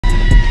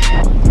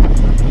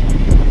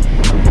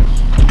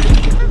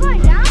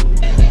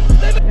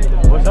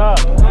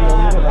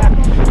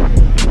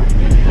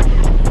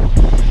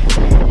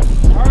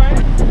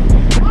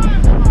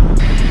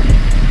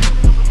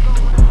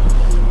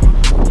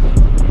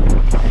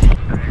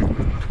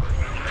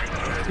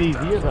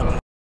Steezy is a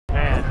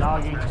man,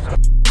 doggy.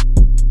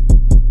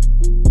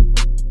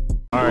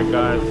 Alright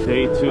guys,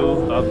 day 2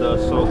 of the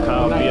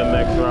SoCal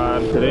BMX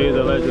ride. Today is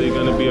allegedly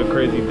going to be a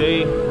crazy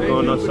day. We're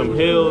going on some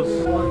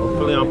hills.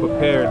 Hopefully I'm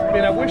prepared. I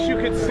mean, I wish you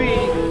could see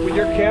with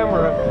your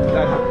camera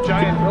that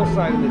giant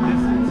hillside in the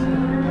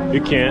distance.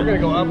 You can't. We're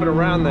going to go up and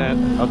around that.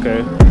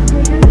 Okay.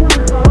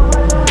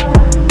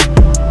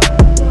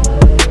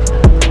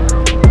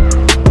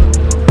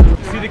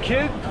 See the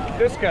kid?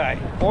 This guy,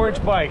 orange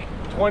bike,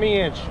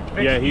 20-inch.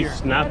 Yeah, he's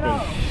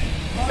snapping.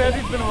 He says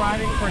he's been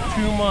riding for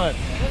 2 months.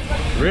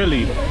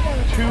 Really?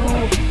 2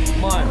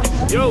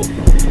 months. Yo!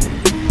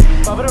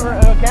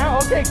 Cam?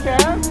 Okay,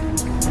 Cam.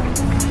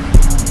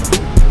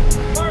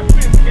 Bar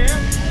spin, Cam.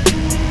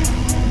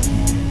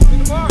 In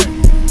the bar.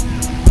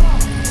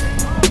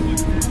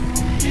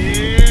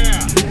 Yeah.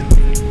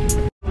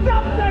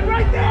 Stop that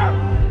right there!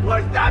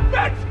 Push that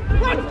bitch!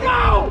 Let's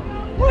go!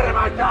 What am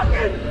I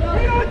talking?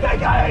 You don't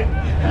think I ain't?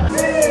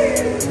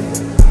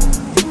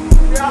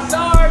 We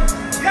outside!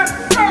 Yes,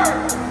 sir!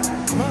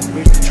 Come on,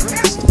 where's the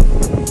trust?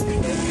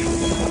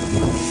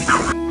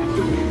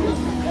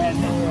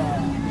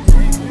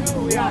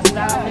 We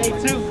outside, day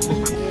 2.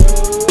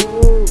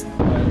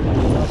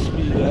 I'll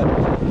speed up.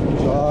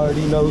 You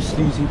already know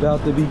Steezy about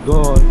to be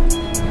gone.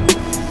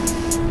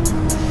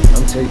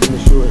 I'm taking the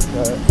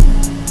shortcut.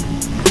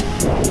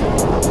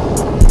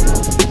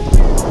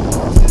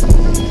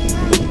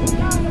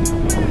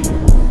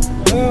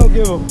 I don't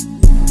give a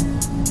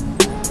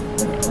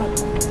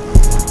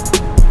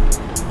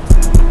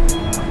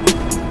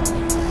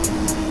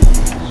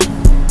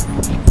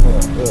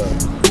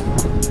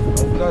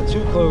don't got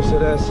too close to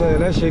that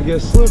sand. That shit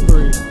gets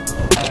slippery.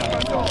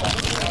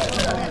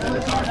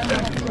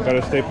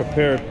 Gotta stay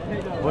prepared.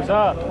 What's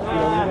up?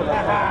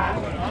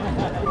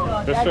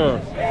 Yes, sir.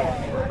 Yeah,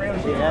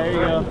 there you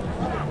go.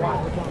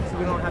 So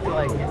we don't have to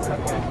like get stuck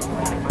there.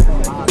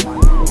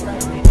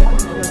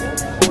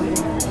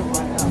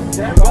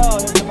 Oh,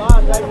 there's the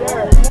mod right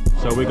there.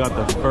 So we got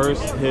the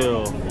first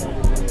hill,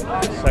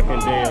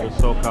 second day of the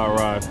SoCal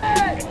ride. These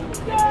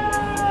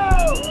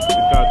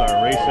guys are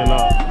racing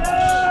up.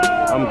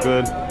 I'm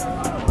good.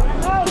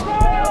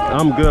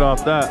 I'm good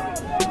off that.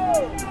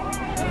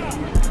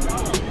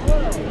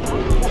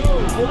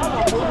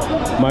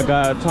 My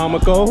guy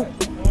Atomico.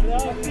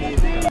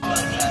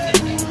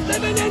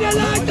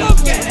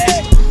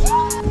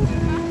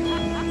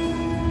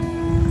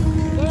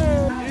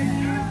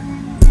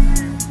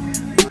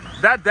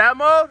 That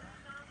mode?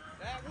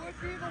 That would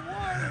be the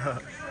one.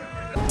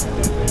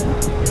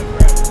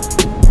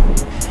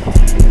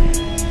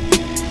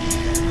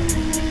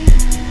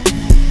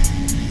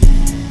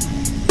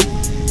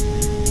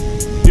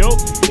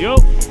 Yo.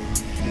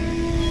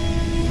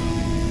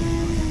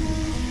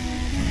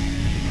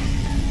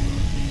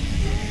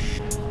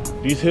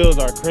 These hills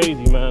are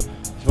crazy, man.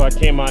 That's what I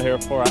came out here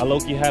for. I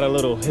low-key had a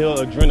little hill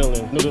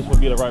adrenaline. Knew this would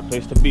be the right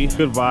place to be.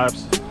 Good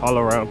vibes all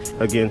around.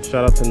 Again,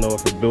 shout out to Noah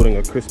for building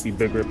a crispy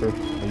Big Ripper.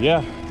 But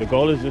yeah, the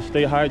goal is just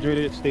stay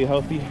hydrated, stay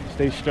healthy,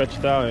 stay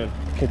stretched out, and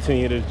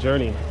continue this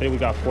journey. I think we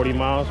got 40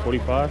 miles,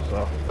 45,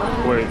 so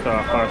wait till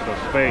I find some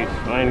space.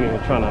 I ain't even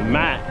trying to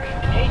mac.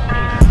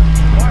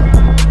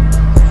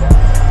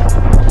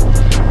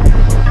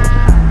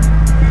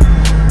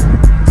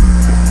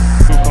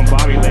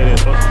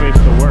 There's no space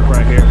to work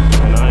right here,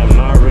 and I am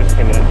not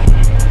risking it.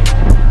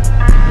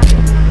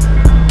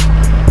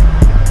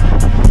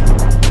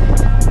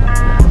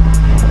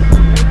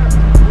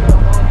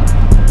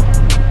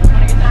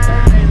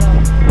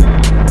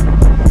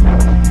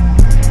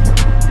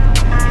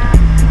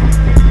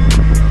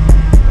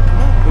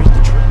 Where's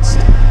the trust?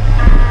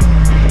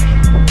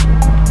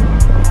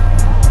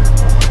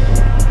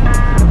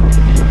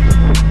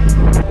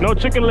 No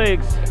chicken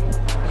legs.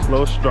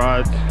 Slow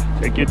strides.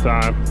 Take your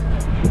time.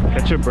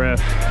 Catch your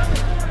breath.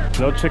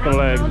 No chicken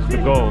legs is the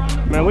goal.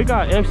 Man, we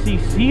got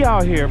MCC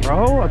out here,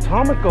 bro.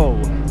 Atomico.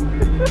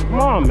 Come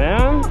on,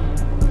 man.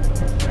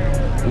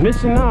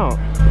 Missing out.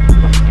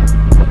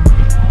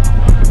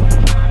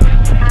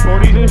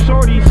 40s and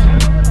shorties.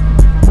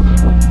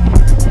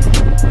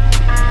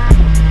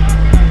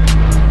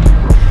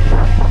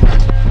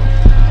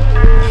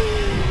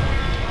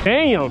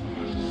 Damn.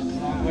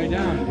 Long way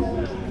down.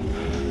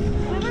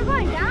 We're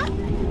going down?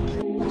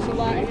 It's a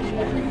lot.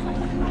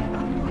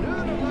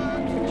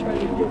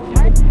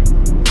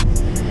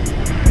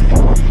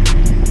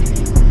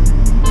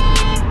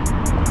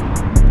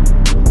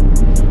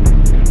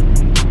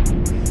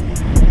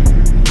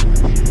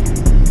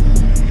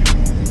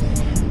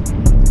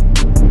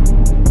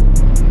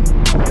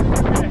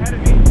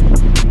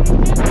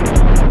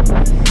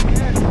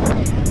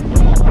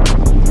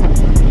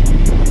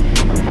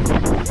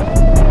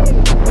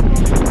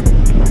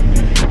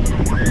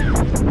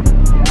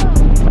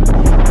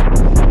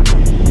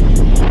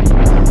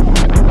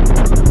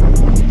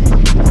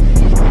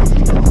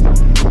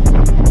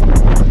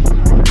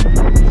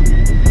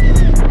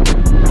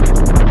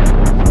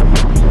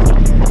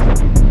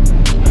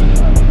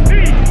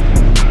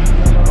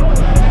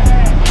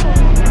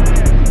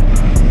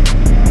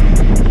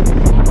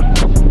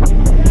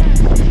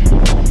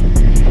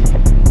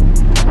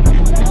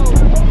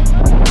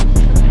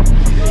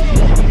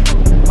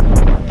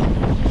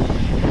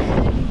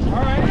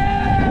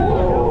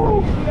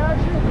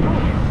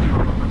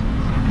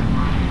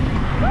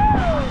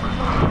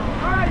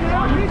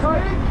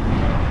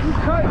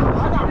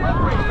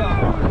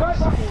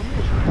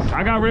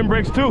 I got rim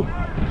brakes too.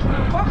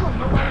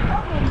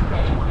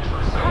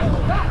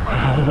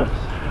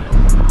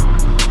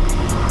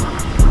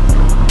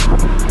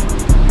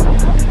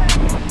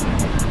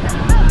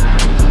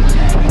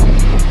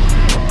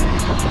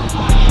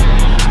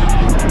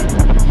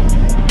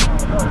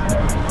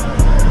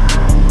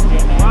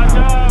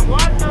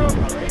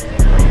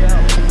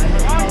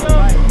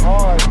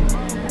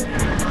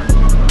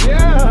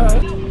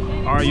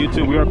 All right,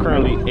 YouTube, we are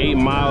currently 8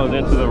 miles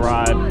into the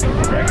ride.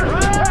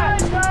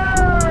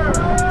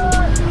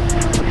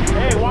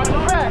 Hey, watch the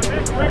back.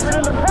 It's quicker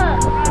in the pack.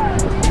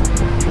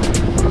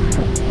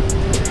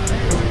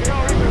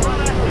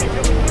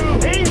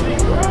 Easy,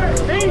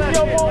 easy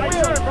on one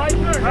wheel. Right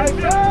there, right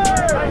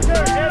there, right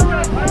there.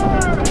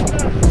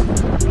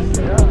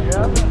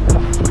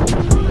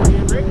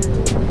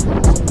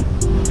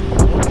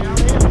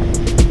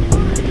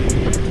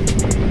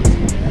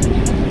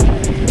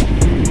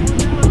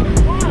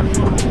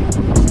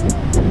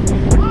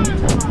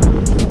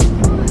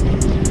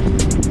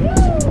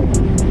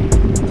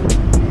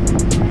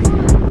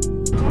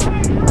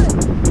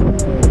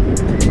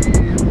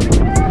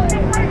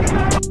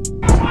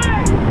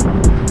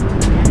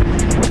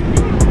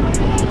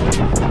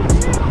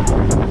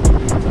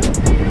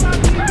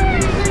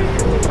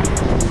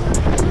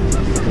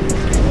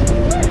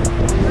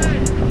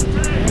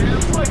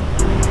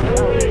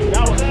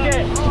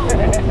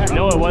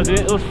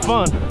 It was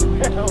fun.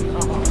 Hell no.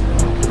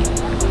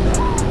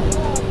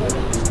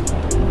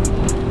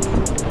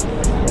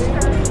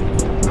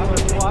 I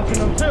was watching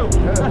them too.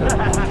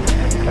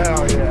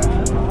 Hell yeah.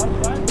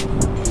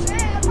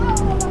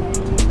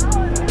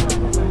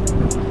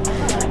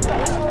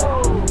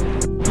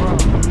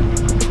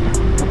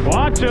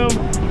 Watch them.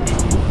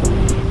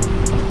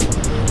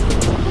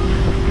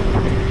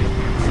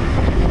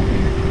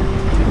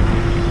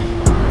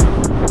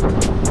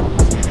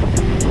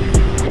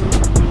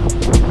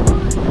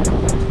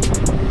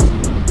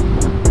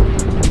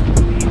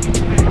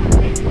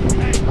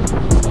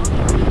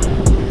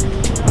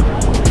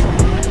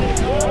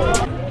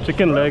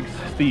 Chicken legs,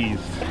 Steez.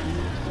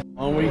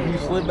 On where you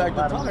slid back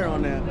the tire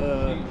on that,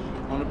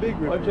 on the big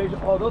rip.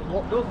 Oh, those,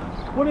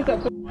 what is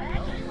that?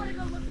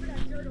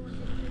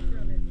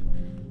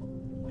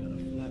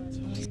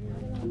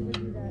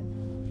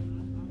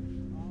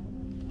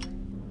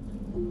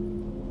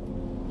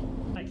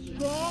 Like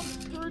strong,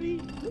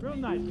 sturdy, real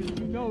nice, because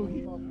you know he...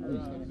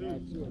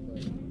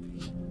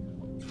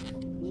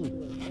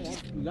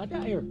 You got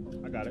that here?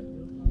 I got it.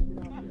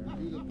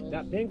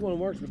 That pink one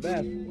works the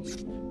best.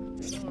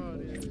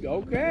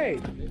 Okay.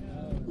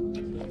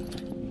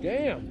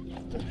 Damn.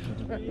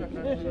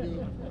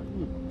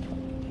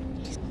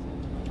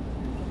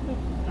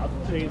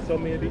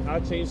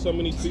 I've changed so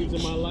many tubes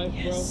in my life,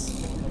 bro.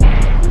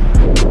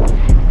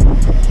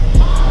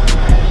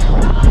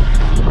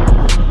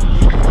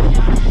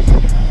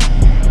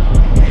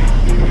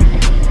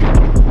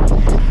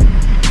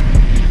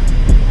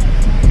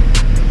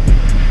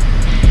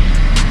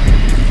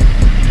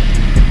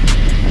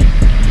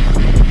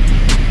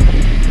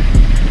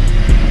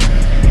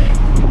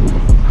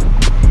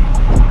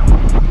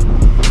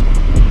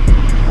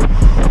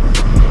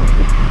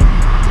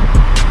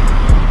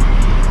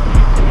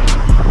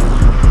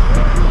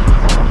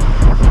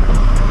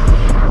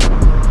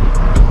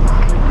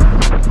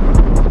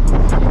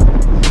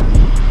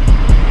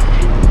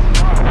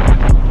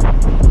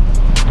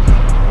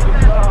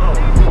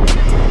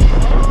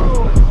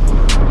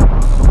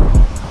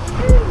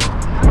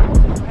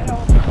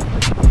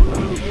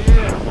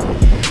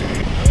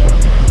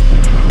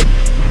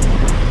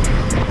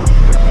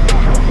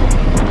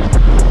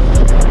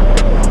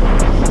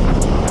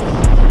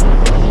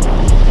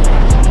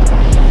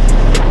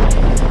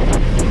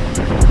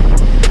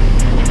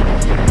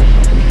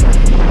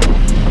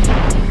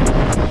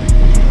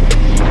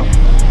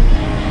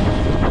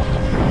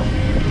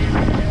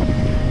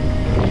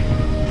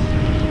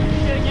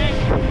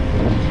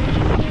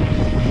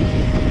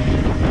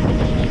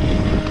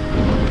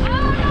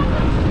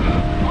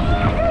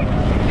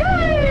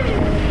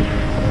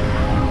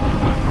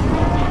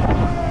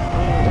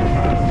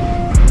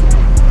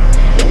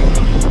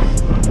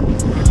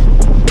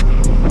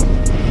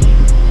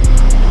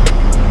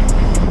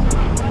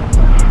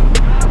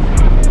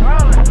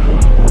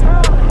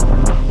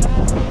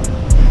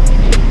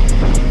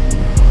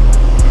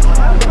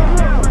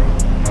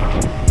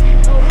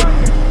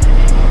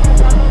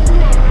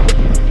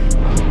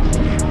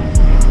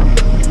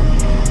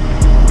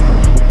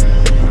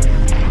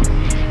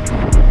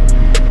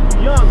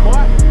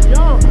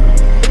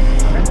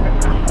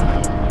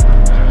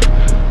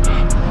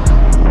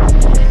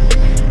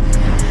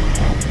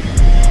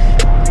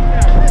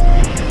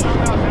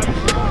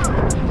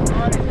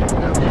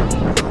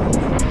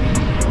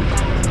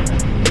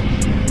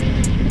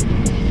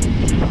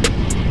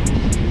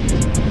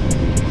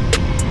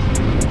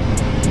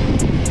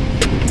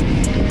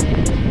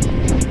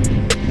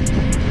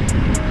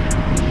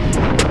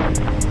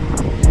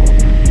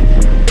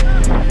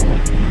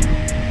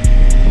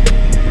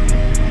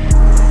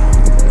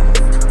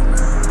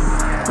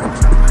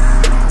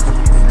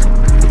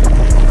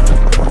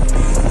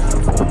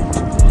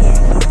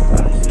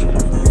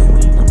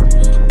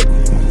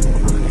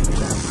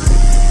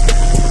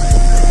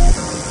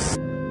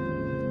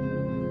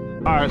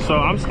 All right, so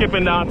I'm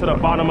skipping down to the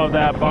bottom of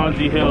that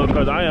bungee hill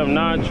because I am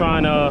not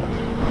trying to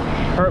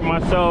hurt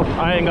myself.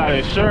 I ain't got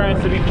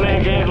insurance to be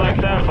playing games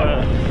like that,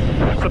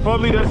 but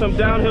supposedly there's some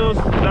downhills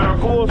that are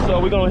cool,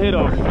 so we're gonna hit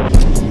them.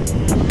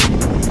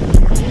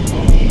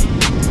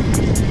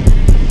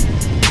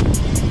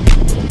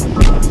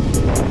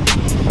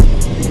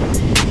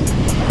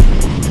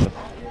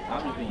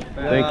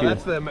 Thank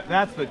you.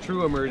 That's the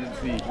true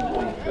emergency.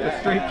 The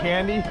straight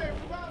candy.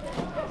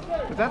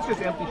 But that's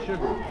just empty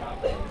sugar.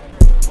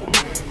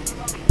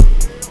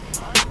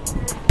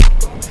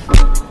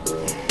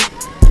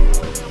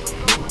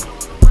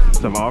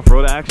 Some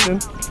off-road action.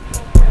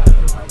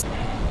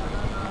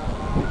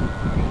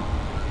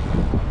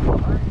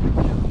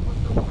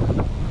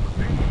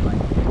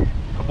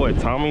 Oh boy,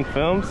 Tommy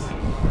Films.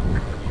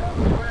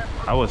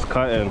 I was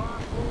cutting.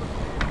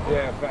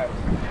 Yeah, facts.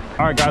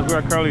 All right, guys, we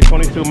are currently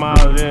 22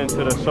 miles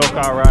into the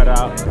SoCal ride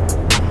out.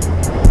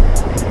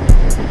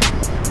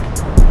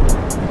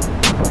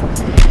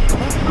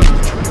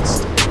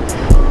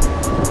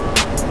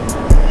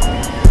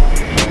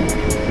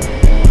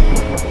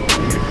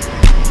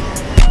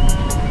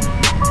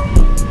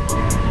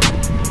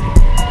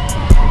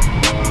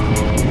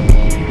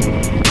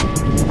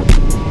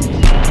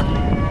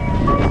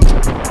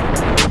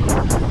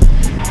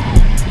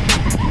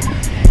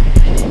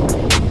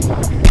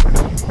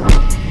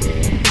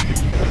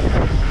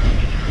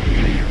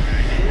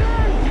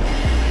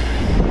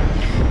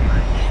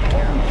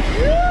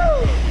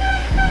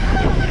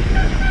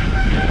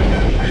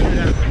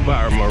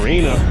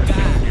 Marina.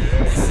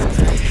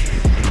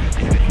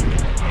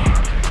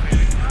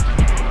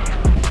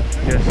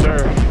 Yes,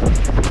 sir.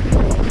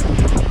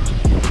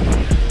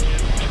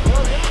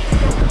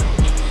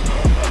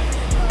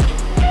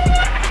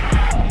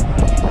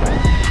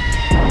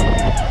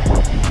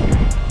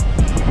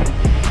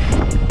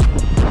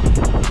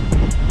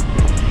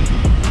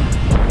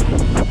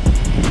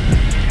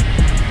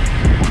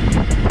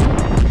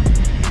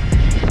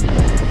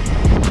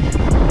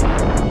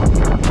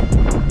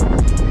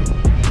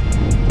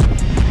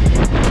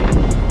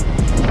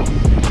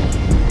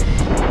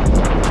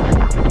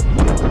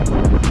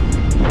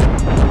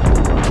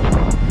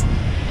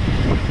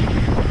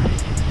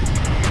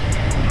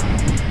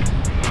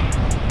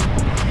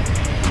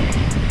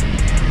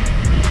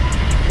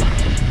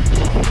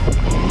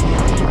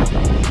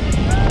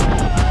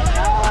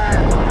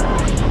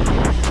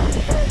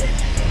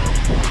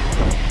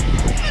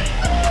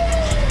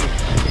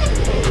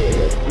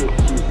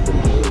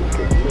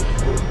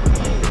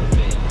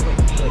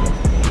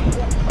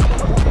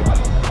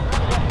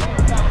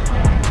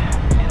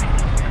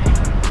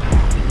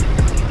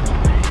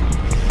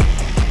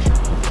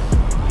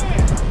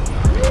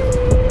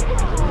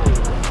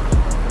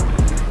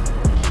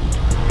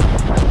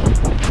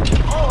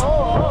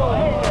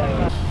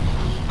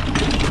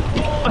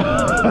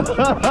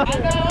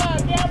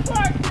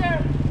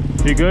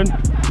 You good?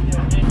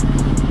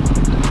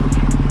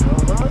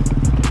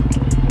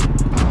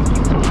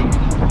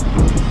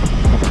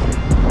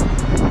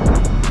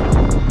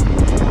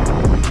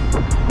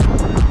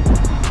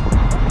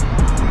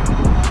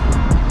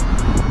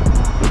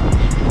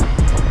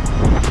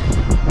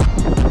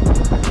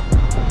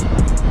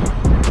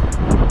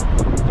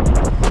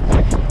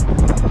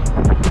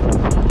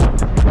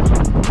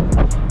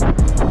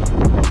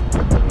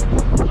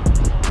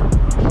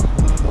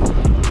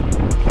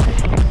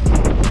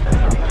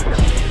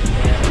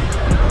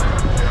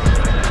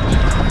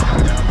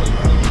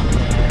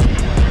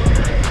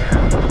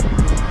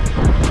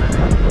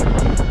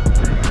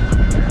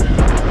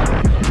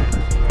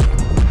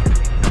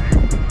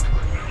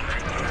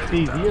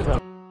 Easy as a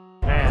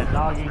man,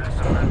 doggy.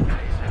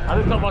 I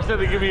just told myself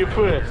to give me a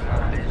push.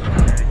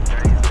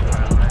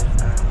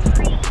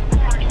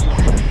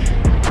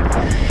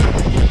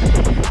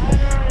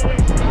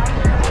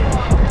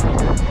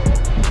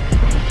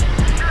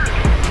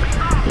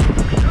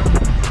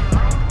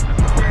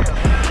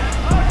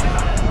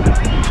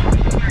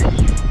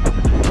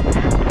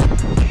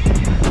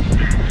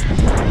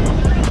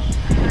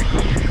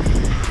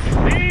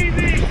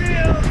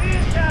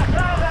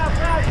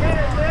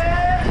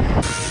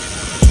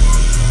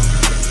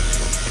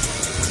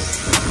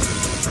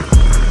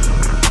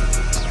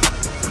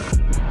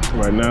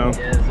 Right now,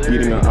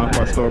 eating an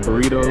aqua store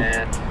burrito,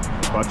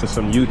 watching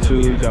some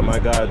YouTube. Got my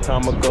guy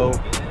Tomoko.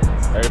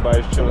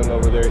 Everybody's chilling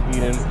over there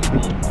eating.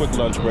 Quick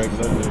lunch break.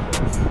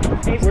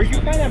 Hey, where'd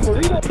you find that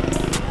burrito?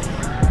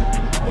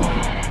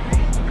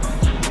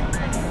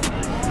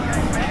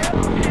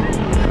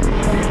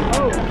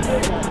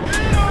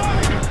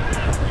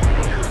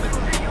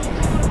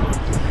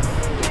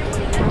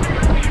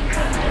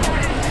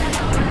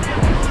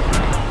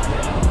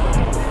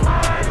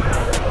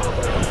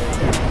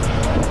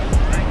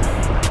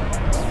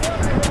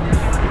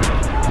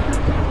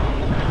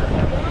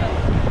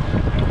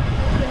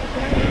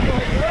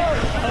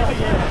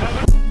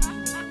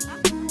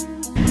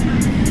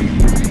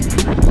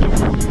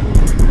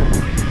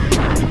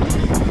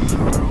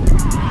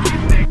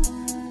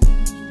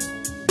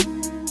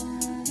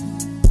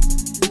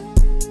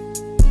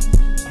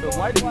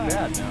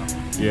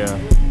 that now. Yeah.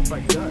 It's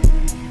like done.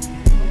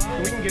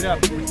 We can get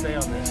up and stay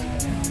on this.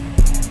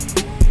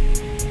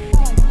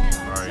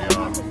 All right,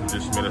 y'all.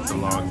 Just made it to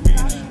Long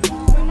Beach.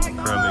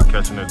 Currently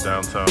catching a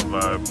downtown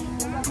vibe.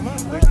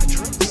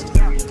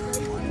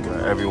 Got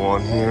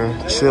everyone here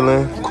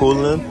chilling,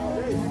 cooling.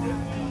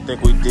 I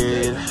think we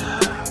did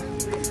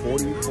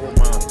 44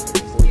 miles.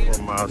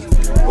 44 miles.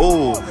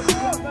 Oh,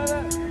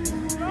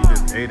 he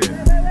just ate it.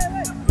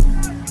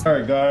 All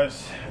right,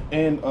 guys.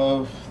 End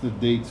of the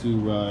day 2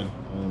 ride.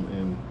 I'm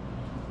in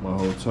my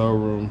hotel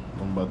room.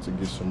 I'm about to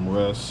get some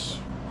rest.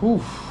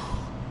 Whew.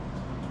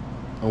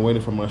 I'm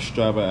waiting for my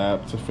Strava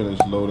app to finish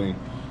loading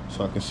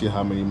so I can see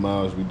how many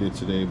miles we did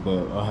today,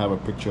 but I'll have a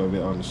picture of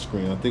it on the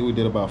screen. I think we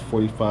did about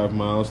 45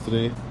 miles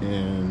today,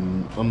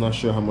 and I'm not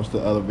sure how much the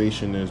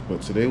elevation is,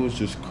 but today was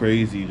just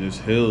crazy, just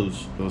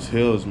hills, those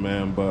hills,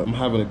 man. But I'm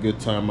having a good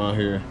time out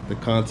here. The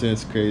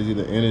content's crazy,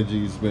 the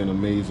energy's been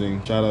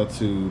amazing. Shout out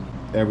to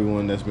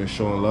everyone that's been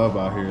showing love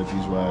out here at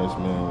these rides,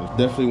 man.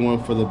 Definitely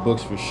one for the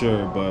books for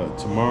sure, but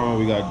tomorrow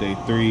we got day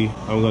 3.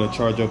 I'm gonna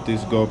charge up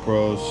these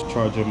GoPros,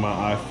 charge up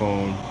my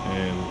iPhone,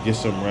 and get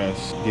some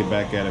rest, get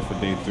back at it for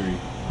day 3.